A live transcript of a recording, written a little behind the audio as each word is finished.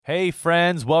Hey,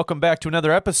 friends, welcome back to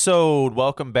another episode.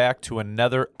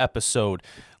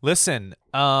 Listen,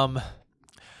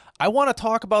 I want to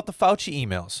talk about the Fauci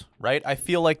emails, right? I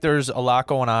feel like there's a lot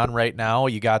going on right now.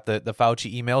 You got the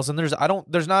Fauci emails, and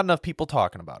there's not enough people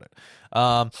talking about it.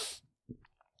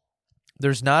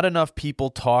 There's not enough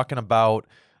people talking about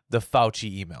the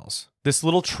Fauci emails. This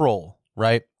little troll,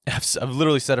 right? I've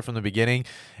literally said it from the beginning.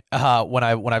 When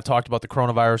I've talked about the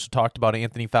coronavirus, or talked about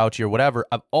Anthony Fauci or whatever,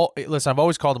 I've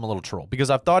always called him a little troll because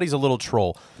I've thought he's a little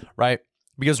troll, right?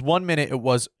 Because 1 minute it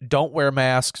was don't wear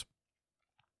masks,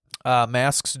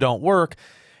 masks don't work,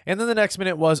 and then the next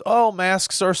minute was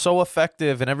masks are so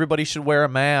effective and everybody should wear a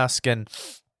mask and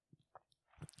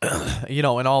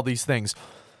and all these things,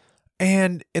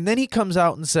 and then he comes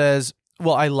out and says,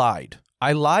 well, I lied.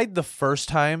 I lied the first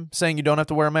time saying you don't have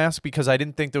to wear a mask because I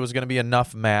didn't think there was going to be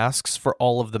enough masks for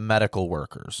all of the medical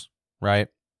workers, right?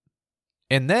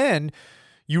 And then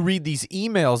you read these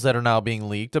emails that are now being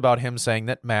leaked about him saying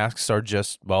that masks are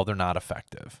they're not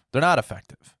effective. They're not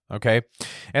effective, okay?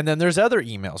 And then there's other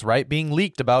emails, right, being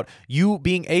leaked about you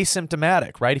being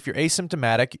asymptomatic, right? If you're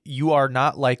asymptomatic, you are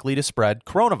not likely to spread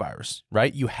coronavirus,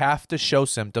 right? You have to show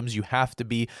symptoms. You have to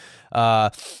be,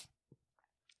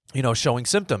 showing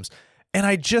symptoms. And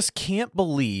I just can't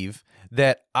believe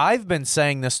that I've been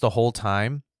saying this the whole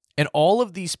time, and all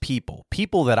of these people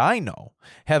that I know,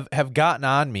 have gotten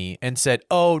on me and said,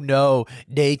 oh, no,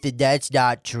 Nathan, that's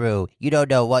not true. You don't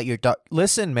know what you're talking.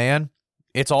 Listen, man,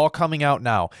 it's all coming out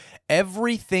now.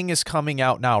 Everything is coming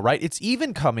out now, right? It's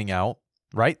even coming out,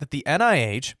 right, that the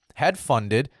NIH had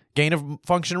funded gain of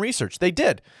function research. They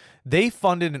did. They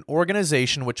funded an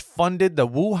organization which funded the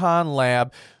Wuhan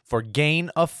lab for gain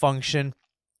of function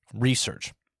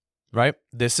research, right?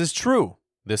 This is true.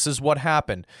 This is what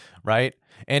happened, right?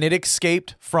 And it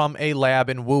escaped from a lab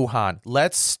in Wuhan.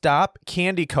 Let's stop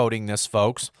candy coating this,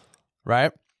 folks,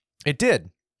 right? It did.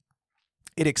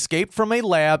 It escaped from a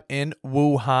lab in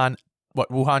Wuhan.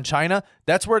 Wuhan, China?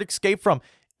 That's where it escaped from.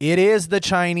 It is the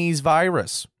Chinese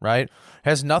virus, right?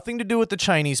 Has nothing to do with the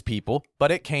Chinese people, but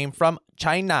it came from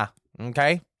China,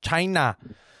 okay? China.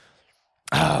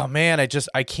 Oh, man,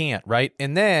 I can't, right?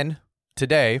 And then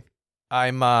today,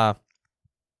 I'm, on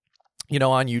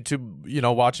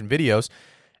YouTube, watching videos,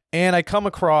 and I come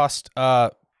across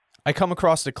a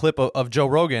clip of Joe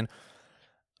Rogan,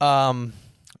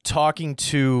 talking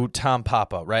to Tom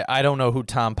Papa, right? I don't know who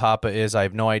Tom Papa is. I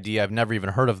have no idea. I've never even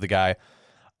heard of the guy.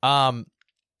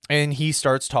 And he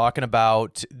starts talking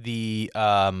about the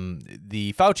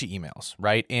Fauci emails,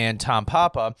 right? And Tom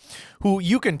Papa, who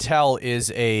you can tell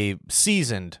is a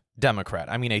seasoned Democrat,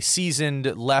 a seasoned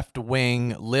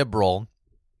left-wing liberal,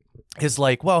 is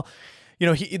like, well,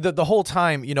 the whole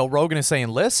time, Rogan is saying,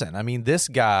 listen, this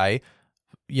guy,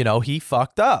 he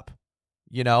fucked up.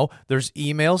 There's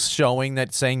emails showing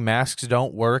that saying masks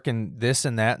don't work and this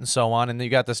and that and so on. And then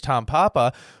you got this Tom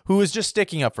Papa who is just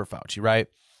sticking up for Fauci, right?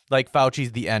 Like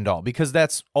Fauci's the end all, because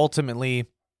that's what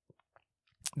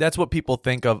people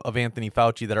think of Anthony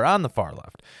Fauci that are on the far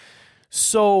left.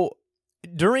 So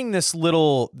during this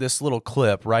little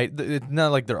clip, right? It's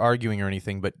not like they're arguing or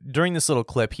anything, but during this little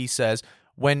clip, he says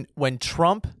when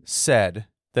Trump said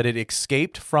that it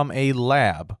escaped from a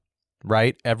lab,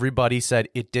 right? Everybody said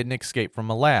it didn't escape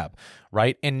from a lab,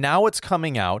 right? And now it's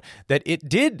coming out that it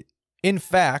did. In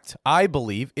fact, I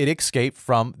believe it escaped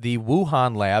from the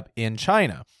Wuhan lab in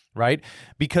China, right?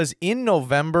 Because in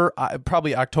November,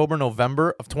 probably October,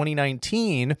 November of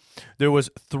 2019, there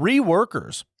was 3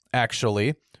 workers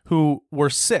actually who were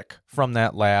sick from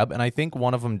that lab, and I think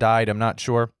one of them died. I'm not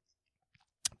sure.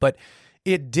 But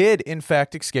it did, in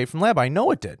fact, escape from the lab. I know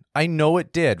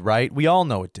it did, right? We all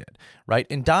know it did, right?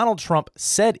 And Donald Trump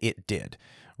said it did,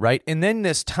 right? And then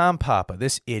this Tom Papa,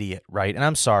 this idiot, right? And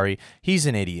I'm sorry, he's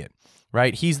an idiot,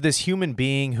 right? He's this human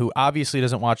being who obviously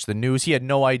doesn't watch the news. He had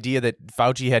no idea that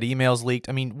Fauci had emails leaked.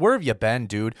 Where have you been,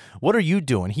 dude? What are you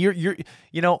doing?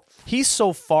 He's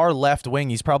so far left wing,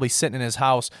 he's probably sitting in his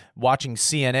house watching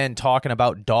CNN talking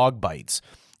about dog bites,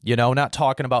 not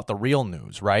talking about the real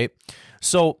news, right?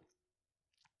 So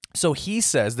he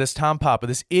says, this Tom Papa,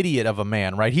 this idiot of a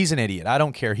man, right? He's an idiot. I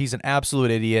don't care. He's an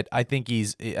absolute idiot. I think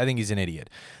he's an idiot.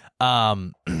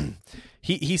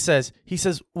 He says,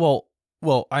 well,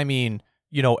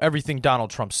 everything Donald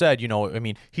Trump said,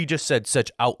 he just said such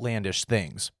outlandish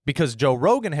things, because Joe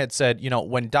Rogan had said,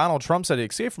 when Donald Trump said it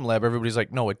escaped from the lab, everybody's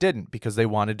like, no, it didn't, because they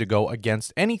wanted to go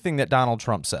against anything that Donald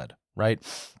Trump said, right?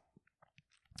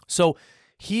 So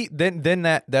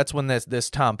that's when this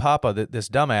Tom Papa, this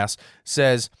dumbass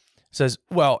says,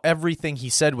 well, everything he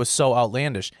said was so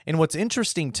outlandish. And what's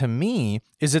interesting to me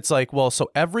is it's like, well, so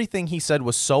everything he said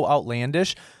was so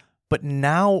outlandish, But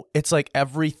now it's like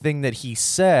everything that he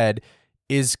said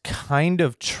is kind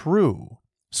of true.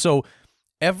 So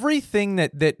everything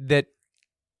that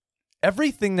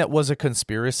everything that was a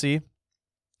conspiracy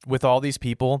with all these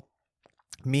people,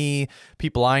 me,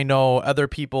 people I know, other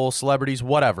people, celebrities,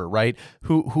 whatever, right?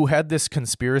 Who had this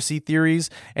conspiracy theories,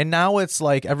 and now it's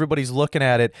like everybody's looking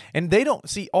at it, and they don't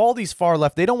see all these far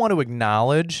left. They don't want to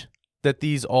acknowledge that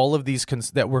all of these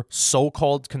that were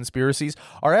so-called conspiracies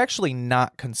are actually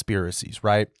not conspiracies,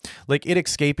 right? Like it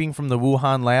escaping from the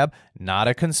Wuhan lab, not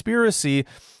a conspiracy,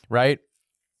 right?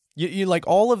 You like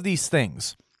all of these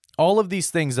things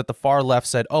that the far left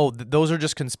said, oh, those are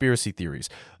just conspiracy theories.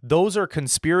 Those are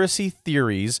conspiracy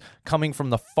theories coming from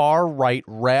the far right,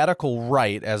 radical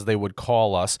right, as they would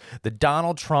call us, the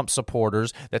Donald Trump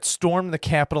supporters that stormed the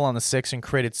Capitol on the 6th and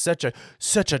created such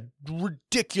a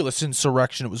ridiculous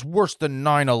insurrection. It was worse than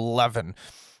 9/11,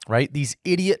 right? These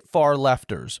idiot far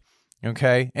lefters.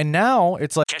 Okay. And now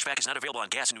it's like cashback is not available on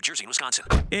gas in New Jersey and Wisconsin.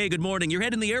 Hey, good morning. You're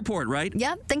heading to the airport, right?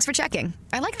 Yep. Thanks for checking.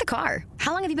 I like the car.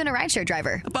 How long have you been a rideshare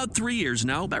driver? About 3 years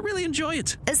now. I really enjoy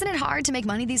it. Isn't it hard to make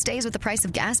money these days with the price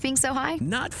of gas being so high?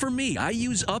 Not for me. I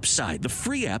use Upside, the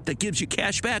free app that gives you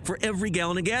cash back for every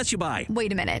gallon of gas you buy.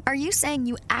 Wait a minute. Are you saying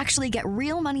you actually get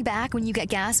real money back when you get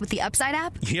gas with the Upside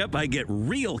app? Yep, I get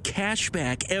real cash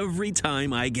back every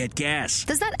time I get gas.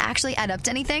 Does that actually add up to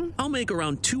anything? I'll make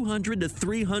around $200 to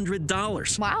 $300.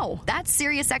 Wow. That's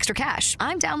serious extra cash.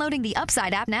 I'm downloading the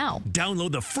Upside app now.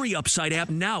 Download the free Upside app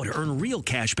now to earn real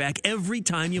cash back every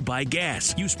time you buy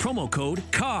gas. Use promo code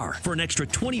CAR for an extra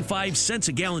 25 cents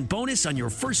a gallon bonus on your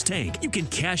first tank. You can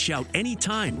cash out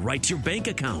anytime right to your bank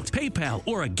account, PayPal,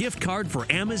 or a gift card for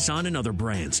Amazon and other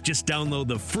brands. Just download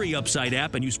the free Upside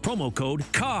app and use promo code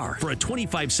CAR for a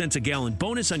 25 cents a gallon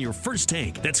bonus on your first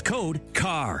tank. That's code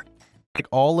CAR. like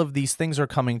all of these things are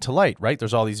coming to light, right?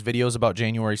 There's all these videos about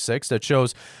January 6th that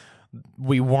shows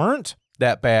we weren't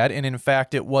that bad, and in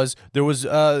fact, there was the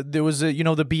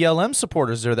BLM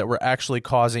supporters there that were actually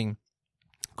causing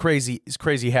crazy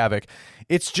havoc.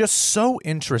 It's just so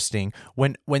interesting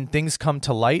when things come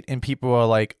to light and people are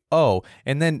like, oh,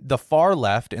 and then the far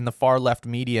left and the far left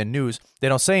media and news, they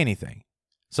don't say anything.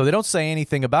 So they don't say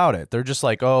anything about it. They're just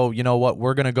like, oh, you know what?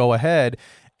 We're going to go ahead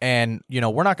and,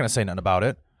 we're not going to say nothing about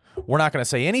it. We're not going to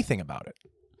say anything about it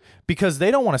because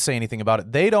they don't want to say anything about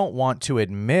it. They don't want to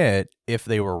admit if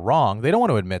they were wrong. They don't want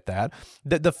to admit that.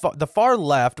 The far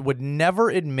left would never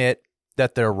admit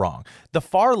that they're wrong. The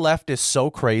far left is so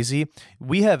crazy.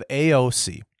 We have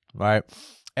AOC, right?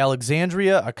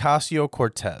 Alexandria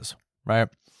Ocasio-Cortez, right?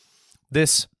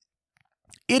 This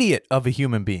idiot of a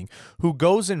human being who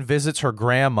goes and visits her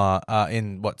grandma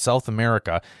in South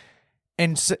America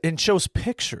and shows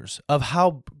pictures of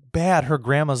how bad her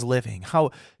grandma's living, how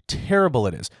terrible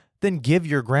it is. Then give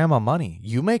your grandma money.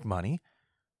 You make money.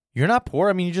 You're not poor.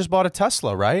 I mean, you just bought a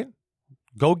Tesla, right?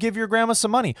 Go give your grandma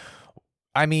some money.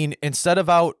 I mean, instead of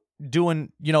out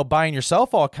doing, buying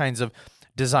yourself all kinds of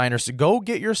designers, go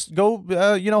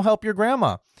help your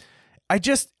grandma. I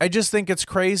just think it's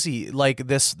crazy. Like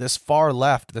this far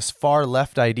left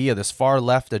idea, this far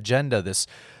left agenda, this,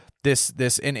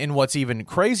 and what's even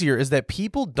crazier is that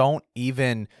people don't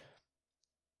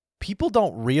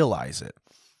realize it.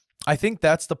 I think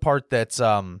that's the part that's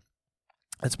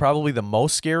probably the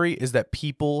most scary, is that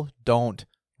people don't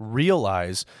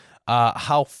realize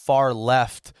how far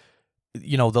left,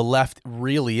 the left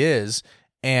really is,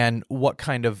 and what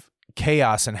kind of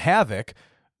chaos and havoc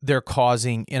they're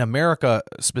causing in America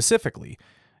specifically.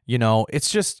 It's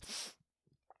just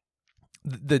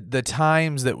the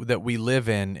times that we live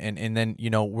in, and then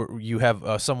you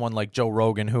have someone like Joe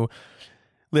Rogan who,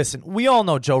 listen, we all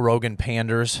know Joe Rogan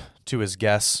panders to his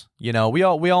guests. We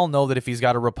all know that if he's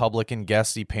got a Republican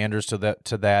guest, he panders to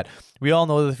that. We all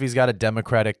know that if he's got a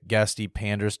Democratic guest, he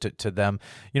panders to them.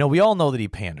 We all know that he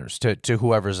panders to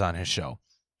whoever's on his show.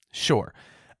 Sure.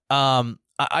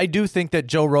 I do think that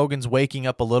Joe Rogan's waking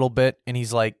up a little bit, and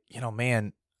he's like,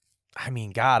 man, I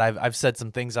mean, God, I've said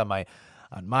some things on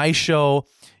my show,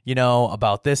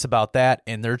 about this, about that,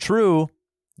 and they're true.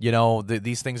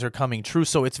 These things are coming true.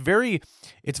 So it's very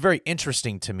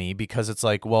interesting to me, because it's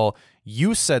like, well,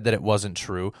 you said that it wasn't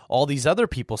true. All these other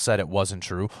people said it wasn't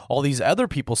true. All these other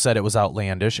people said it was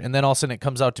outlandish. And then all of a sudden it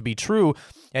comes out to be true.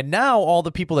 And now all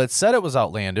the people that said it was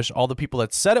outlandish, all the people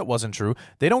that said it wasn't true,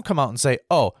 they don't come out and say,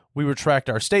 oh, we retract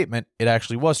our statement. It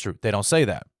actually was true. They don't say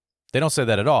that. They don't say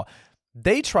that at all.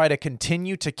 They try to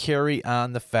continue to carry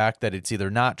on the fact that it's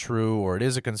either not true or it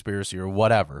is a conspiracy or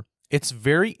whatever. It's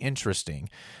very interesting.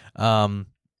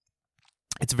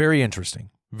 It's very interesting.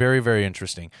 Very, very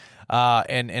interesting.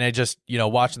 And I just,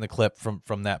 watching the clip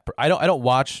from that, I don't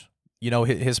watch,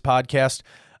 his podcast.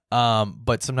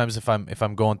 But sometimes if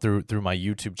I'm going through my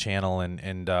YouTube channel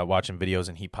and watching videos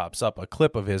and he pops up a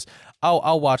clip of his,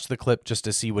 I'll watch the clip just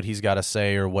to see what he's got to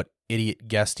say or what idiot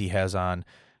guest he has on,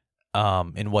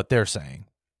 and what they're saying.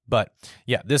 But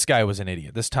yeah, this guy was an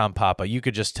idiot. This Tom Papa, you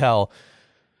could just tell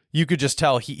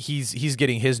he's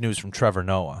getting his news from Trevor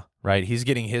Noah, right? He's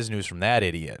getting his news from that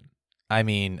idiot. I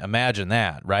mean, imagine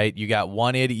that, right? You got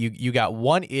one idiot, you got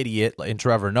one idiot in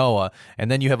Trevor Noah,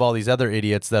 and then you have all these other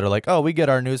idiots that are like, oh, we get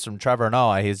our news from Trevor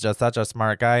Noah. He's just such a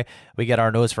smart guy. We get our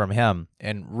news from him.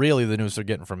 And really the news they're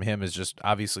getting from him is just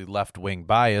obviously left-wing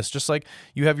bias, just like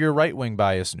you have your right-wing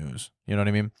bias news. You know what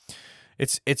I mean?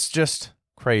 It's just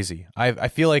crazy. I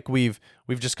feel like we've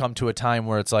just come to a time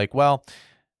where it's like, well,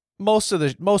 most of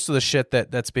the shit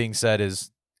that's being said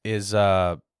is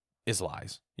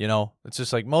lies. You know, it's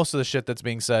just like most of the shit that's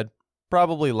being said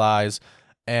probably lies,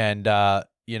 and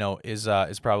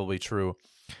is probably true.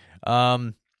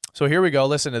 So here we go.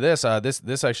 Listen to this.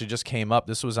 This actually just came up.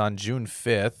 This was on June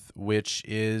 5th, which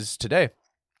is today.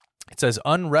 It says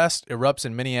unrest erupts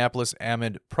in Minneapolis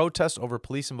amid protests over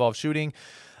police-involved shooting.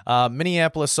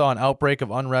 Minneapolis saw an outbreak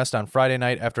of unrest on Friday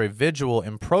night after a vigil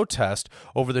in protest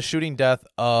over the shooting death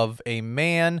of a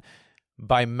man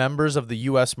by members of the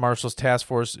U.S. Marshals Task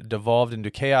Force devolved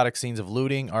into chaotic scenes of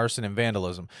looting, arson, and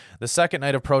vandalism. The second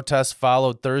night of protests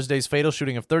followed Thursday's fatal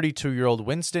shooting of 32-year-old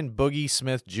Winston Boogie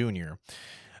Smith Jr.,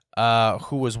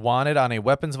 who was wanted on a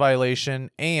weapons violation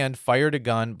and fired a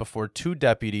gun before two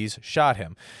deputies shot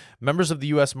him. Members of the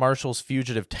U.S. Marshals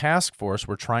Fugitive Task Force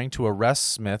were trying to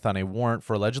arrest Smith on a warrant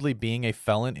for allegedly being a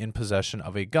felon in possession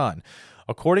of a gun.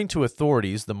 According to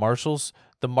authorities, the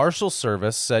Marshal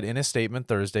Service said in a statement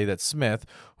Thursday that Smith,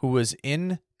 who was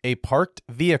in a parked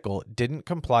vehicle, didn't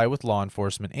comply with law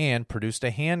enforcement and produced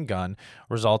a handgun,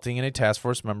 resulting in a task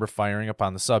force member firing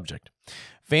upon the subject.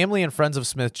 Family and friends of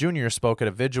Smith Jr. spoke at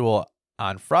a vigil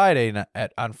on Friday at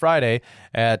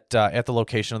the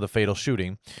location of the fatal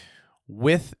shooting,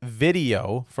 with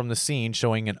video from the scene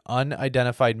showing an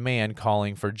unidentified man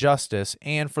calling for justice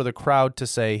and for the crowd to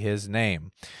say his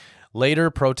name. Later,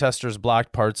 protesters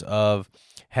blocked parts of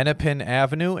Hennepin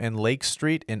Avenue and Lake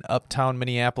Street in uptown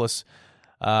Minneapolis.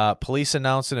 Police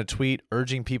announced in a tweet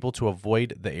urging people to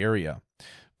avoid the area.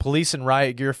 Police in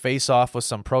riot gear face off with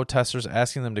some protesters,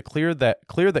 asking them to clear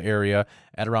the area.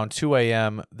 At around 2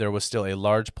 a.m., there was still a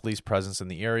large police presence in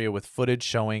the area, with footage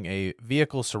showing a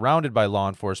vehicle surrounded by law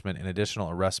enforcement and additional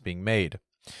arrests being made.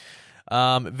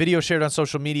 Video shared on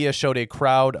social media showed a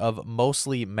crowd of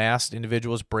mostly masked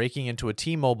individuals breaking into a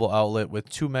T-Mobile outlet, with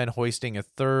two men hoisting a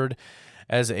third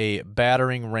as a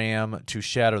battering ram to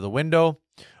shatter the window.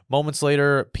 Moments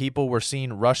later, people were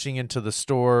seen rushing into the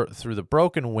store through the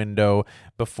broken window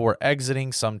before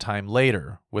exiting sometime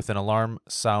later, with an alarm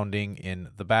sounding in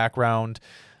the background.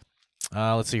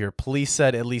 Let's see here. Police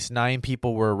said at least 9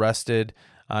 people were arrested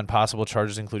on possible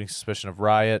charges, including suspicion of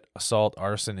riot, assault,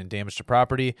 arson, and damage to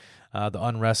property. The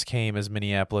unrest came as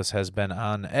Minneapolis has been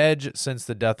on edge since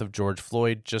the death of George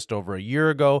Floyd just over a year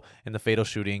ago and the fatal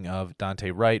shooting of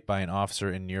Daunte Wright by an officer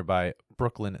in nearby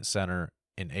Brooklyn Center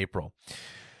in April.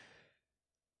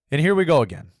 And here we go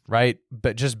again, right?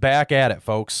 But just back at it,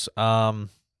 folks. Again,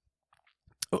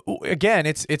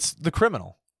 it's the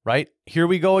criminal, right? Here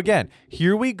we go again.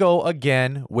 Here we go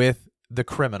again with the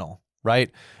criminal,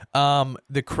 right?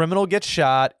 The criminal gets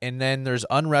shot, and then there's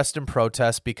unrest and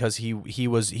protest because he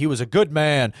was a good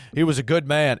man. He was a good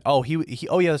man. Oh,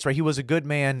 oh yeah, that's right. He was a good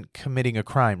man committing a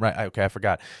crime, right? Okay, I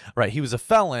forgot. Right, he was a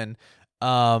felon.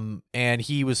 And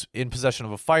he was in possession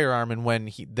of a firearm, and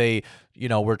when they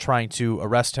were trying to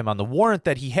arrest him on the warrant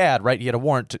that he had, right? He had a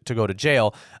warrant to go to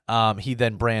jail. He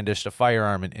then brandished a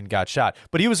firearm and got shot.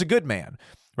 But he was a good man,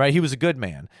 right? He was a good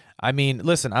man. I mean,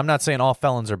 listen, I'm not saying all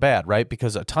felons are bad, right?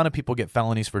 Because a ton of people get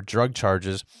felonies for drug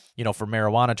charges, for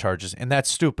marijuana charges, and that's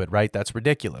stupid, right? That's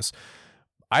ridiculous.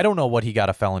 I don't know what he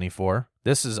got a felony for.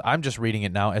 I'm just reading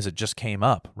it now as it just came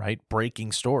up, right?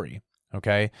 Breaking story,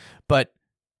 okay? But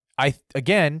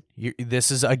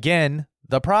this is again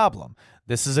the problem.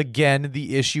 This is again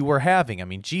the issue we're having. I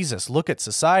mean, Jesus, look at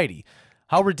society.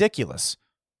 How ridiculous.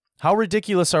 How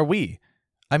ridiculous are we?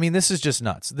 I mean, this is just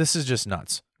nuts. This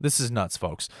is nuts,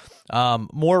 folks.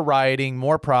 More rioting,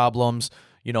 more problems,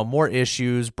 more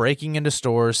issues, breaking into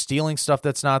stores, stealing stuff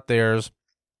that's not theirs.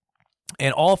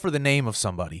 And all for the name of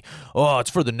somebody. Oh, it's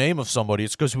for the name of somebody.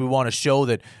 It's because we want to show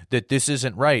that this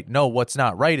isn't right. No, what's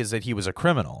not right is that he was a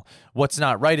criminal. What's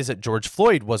not right is that George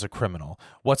Floyd was a criminal.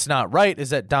 What's not right is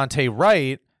that Daunte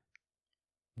Wright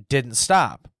didn't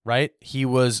stop, right? He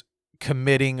was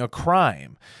committing a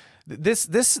crime. This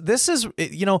is,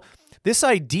 this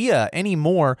idea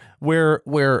anymore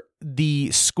where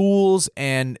the schools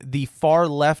and the far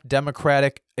left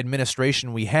Democratic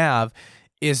administration we have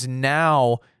is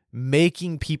now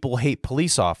making people hate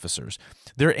police officers.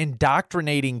 They're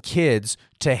indoctrinating kids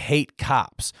to hate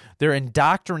cops. They're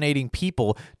indoctrinating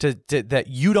people to that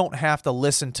you don't have to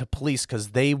listen to police because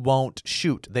they won't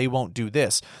shoot. They won't do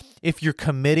this. If you're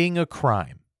committing a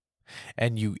crime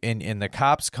and the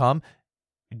cops come,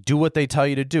 do what they tell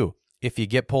you to do. If you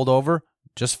get pulled over,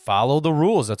 just follow the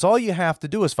rules. That's all you have to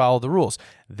do is follow the rules.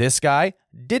 This guy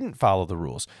didn't follow the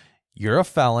rules. You're a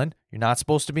felon. You're not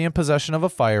supposed to be in possession of a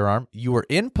firearm. You were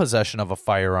in possession of a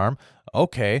firearm.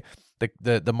 Okay.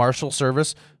 The Marshal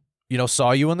Service,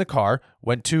 saw you in the car,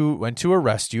 went to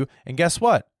arrest you, and guess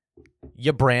what?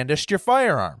 You brandished your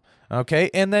firearm. Okay.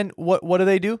 And then what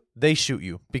do? They shoot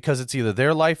you because it's either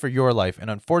their life or your life. And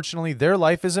unfortunately, their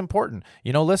life is important.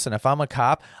 Listen, if I'm a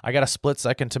cop, I got a split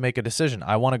second to make a decision.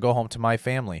 I want to go home to my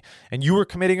family. And you were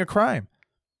committing a crime.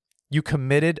 You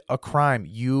committed a crime.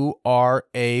 You are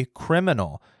a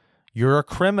criminal. You're a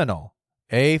criminal.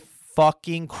 A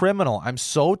fucking criminal. I'm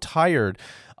so tired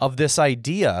of this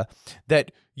idea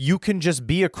that you can just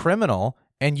be a criminal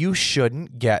and you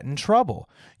shouldn't get in trouble.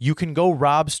 You can go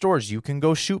rob stores. You can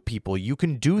go shoot people. You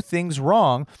can do things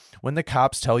wrong when the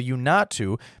cops tell you not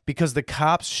to because the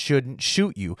cops shouldn't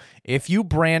shoot you. If you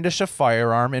brandish a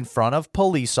firearm in front of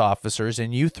police officers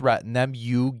and you threaten them,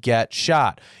 you get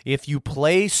shot. If you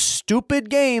play stupid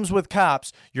games with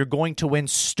cops, you're going to win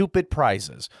stupid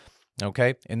prizes.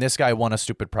 Okay? And this guy won a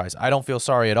stupid prize. I don't feel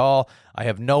sorry at all. I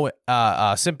have no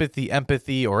sympathy,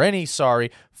 empathy, or any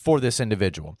sorry for this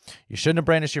individual. You shouldn't have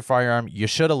brandished your firearm. You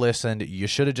should have listened. You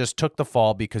should have just took the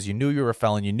fall because you knew you were a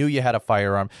felon. You knew you had a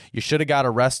firearm. You should have got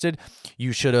arrested.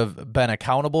 You should have been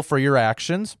accountable for your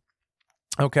actions.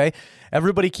 Okay?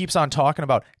 Everybody keeps on talking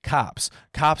about cops.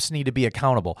 Cops need to be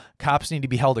accountable. Cops need to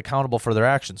be held accountable for their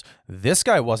actions. This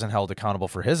guy wasn't held accountable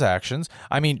for his actions.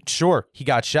 I mean, sure, he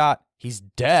got shot. He's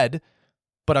dead.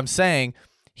 But I'm saying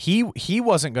he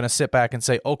wasn't going to sit back and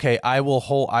say, okay, I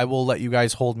will let you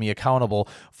guys hold me accountable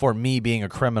for me being a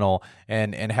criminal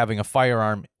and having a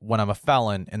firearm when I'm a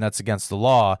felon and that's against the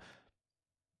law.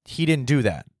 He didn't do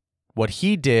that. What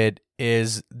he did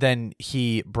is then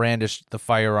he brandished the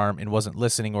firearm and wasn't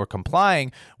listening or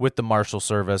complying with the Marshal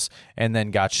Service and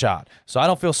then got shot. So I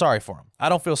don't feel sorry for him.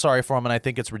 And I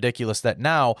think it's ridiculous that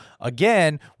now,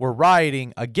 again, we're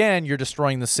rioting. Again, you're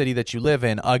destroying the city that you live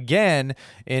in. Again,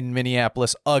 in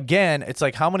Minneapolis. Again, it's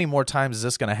like, how many more times is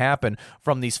this going to happen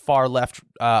from these far left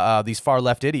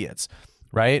idiots,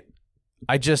 right?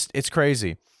 It's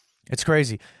crazy. It's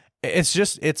crazy.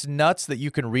 It's nuts that you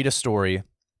can read a story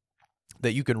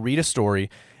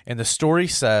and the story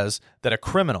says that a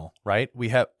criminal, right?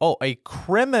 A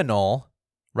criminal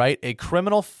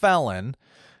felon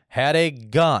had a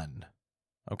gun.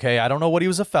 Okay, I don't know what he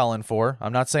was a felon for.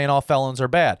 I'm not saying all felons are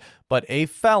bad, but a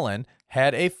felon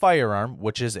had a firearm,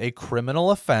 which is a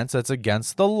criminal offense that's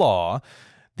against the law.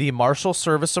 The Marshal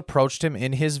Service approached him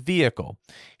in his vehicle.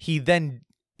 He then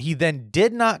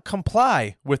did not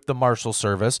comply with the Marshal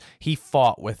Service. He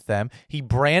fought with them. He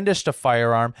brandished a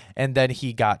firearm, and then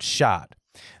he got shot.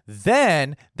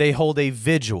 Then they hold a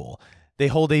vigil.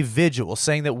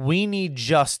 Saying that we need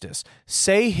justice.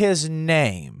 Say his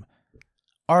name.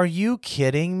 Are you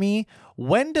kidding me?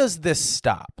 When does this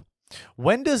stop?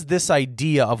 When does this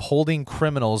idea of holding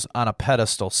criminals on a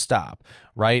pedestal stop,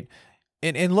 right?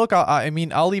 And look,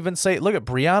 I'll even say, look at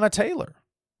Breonna Taylor,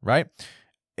 right?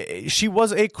 She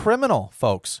was a criminal,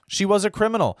 folks. She was a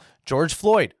criminal. George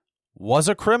Floyd was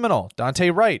a criminal.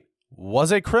 Daunte Wright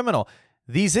was a criminal.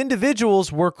 These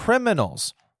individuals were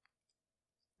criminals.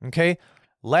 Okay?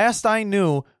 Last I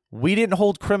knew, we didn't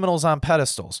hold criminals on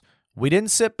pedestals. We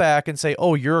didn't sit back and say,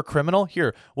 oh, you're a criminal?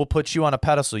 Here, we'll put you on a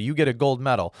pedestal. You get a gold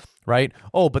medal, right?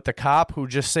 Oh, but the cop who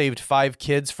just saved 5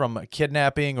 kids from a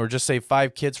kidnapping or just saved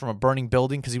 5 kids from a burning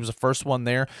building because he was the first one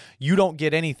there, you don't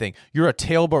get anything. You're a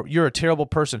terrible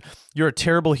person. You're a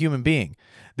terrible human being.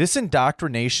 This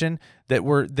indoctrination that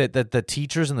the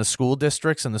teachers in the school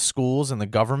districts and the schools and the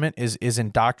government is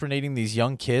indoctrinating these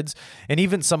young kids and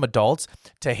even some adults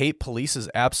to hate police is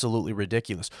absolutely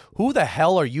ridiculous. Who the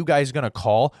hell are you guys going to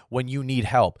call when you need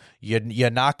help? You're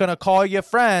not going to call your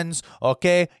friends,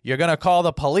 okay? You're going to call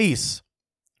the police,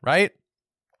 right?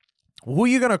 Who are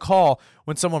you going to call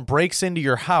when someone breaks into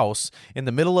your house in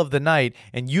the middle of the night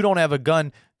and you don't have a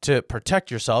gun to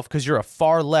protect yourself because you're a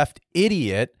far left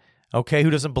idiot, okay, who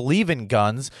doesn't believe in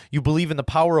guns? You believe in the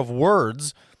power of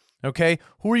words, okay?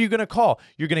 Who are you going to call?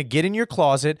 You're going to get in your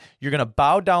closet. You're going to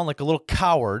bow down like a little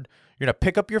coward. You're going to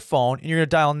pick up your phone and you're going to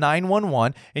dial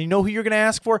 911. And you know who you're going to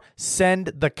ask for?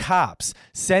 Send the cops.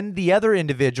 Send the other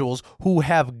individuals who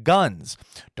have guns.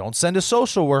 Don't send a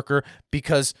social worker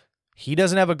because he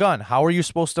doesn't have a gun. How are you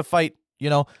supposed to fight?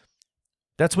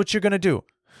 That's what you're going to do.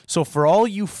 So for all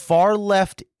you far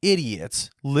left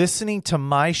idiots listening to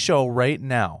my show right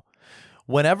now,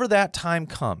 whenever that time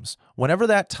comes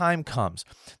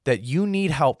that you need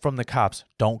help from the cops,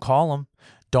 don't call them.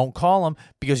 Don't call them,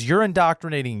 because you're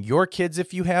indoctrinating your kids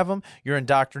if you have them. You're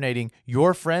indoctrinating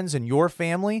your friends and your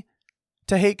family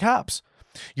to hate cops.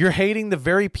 You're hating the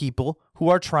very people who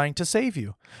are trying to save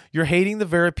you. You're hating the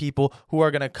very people who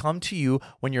are going to come to you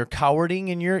when you're cowering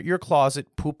in your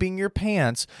closet, pooping your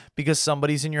pants because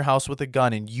somebody's in your house with a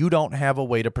gun and you don't have a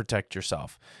way to protect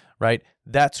yourself, right?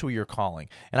 That's who you're calling.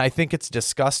 And I think it's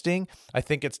disgusting. I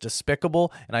think it's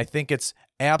despicable. And I think it's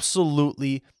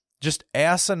absolutely just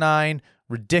asinine,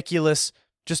 ridiculous,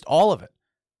 just all of it.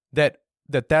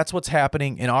 That's what's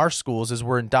happening in our schools is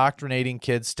we're indoctrinating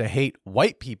kids to hate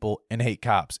white people and hate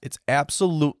cops. It's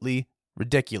absolutely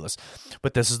ridiculous.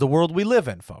 But this is the world we live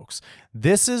in, folks.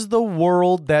 This is the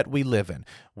world that we live in.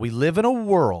 We live in a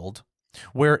world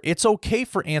where it's okay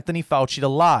for Anthony Fauci to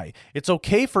lie. It's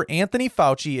okay for Anthony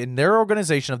Fauci and their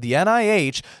organization of the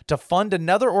NIH to fund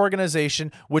another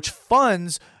organization which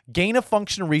funds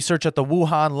gain-of-function research at the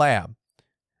Wuhan lab.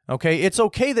 Okay, it's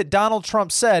okay that Donald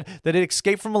Trump said that it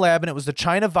escaped from a lab and it was the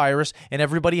China virus and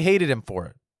everybody hated him for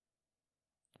it.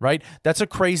 Right? That's a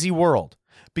crazy world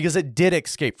because it did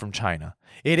escape from China.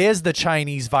 It is the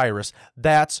Chinese virus.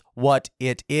 That's what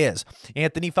it is.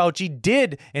 Anthony Fauci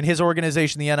did, and his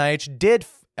organization, the NIH, did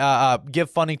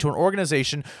give funding to an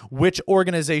organization, which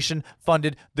organization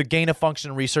funded the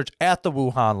gain-of-function research at the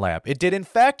Wuhan lab. It did, in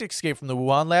fact, escape from the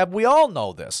Wuhan lab. We all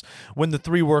know this. When the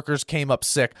 3 workers came up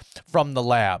sick from the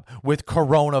lab with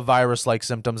coronavirus-like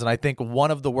symptoms, and I think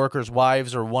one of the workers'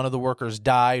 wives or one of the workers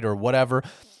died or whatever.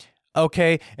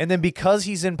 Okay, and then because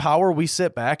he's in power, we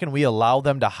sit back and we allow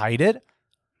them to hide it.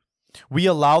 We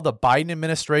allow the Biden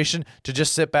administration to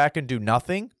just sit back and do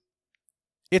nothing.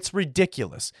 It's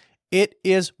ridiculous. It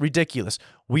is ridiculous.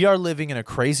 We are living in a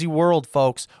crazy world,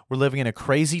 folks. We're living in a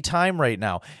crazy time right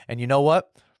now. And you know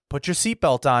what? Put your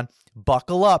seatbelt on,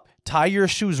 buckle up, tie your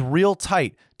shoes real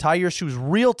tight. Tie your shoes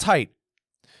real tight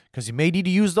because you may need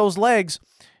to use those legs.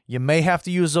 You may have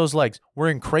to use those legs. We're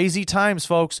in crazy times,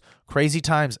 folks. Crazy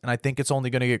times. And I think it's only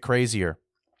going to get crazier.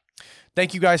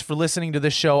 Thank you guys for listening to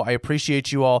this show. I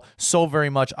appreciate you all so very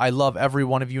much. I love every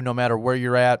one of you, no matter where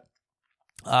you're at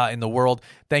in the world.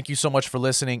 Thank you so much for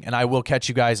listening, and I will catch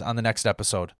you guys on the next episode.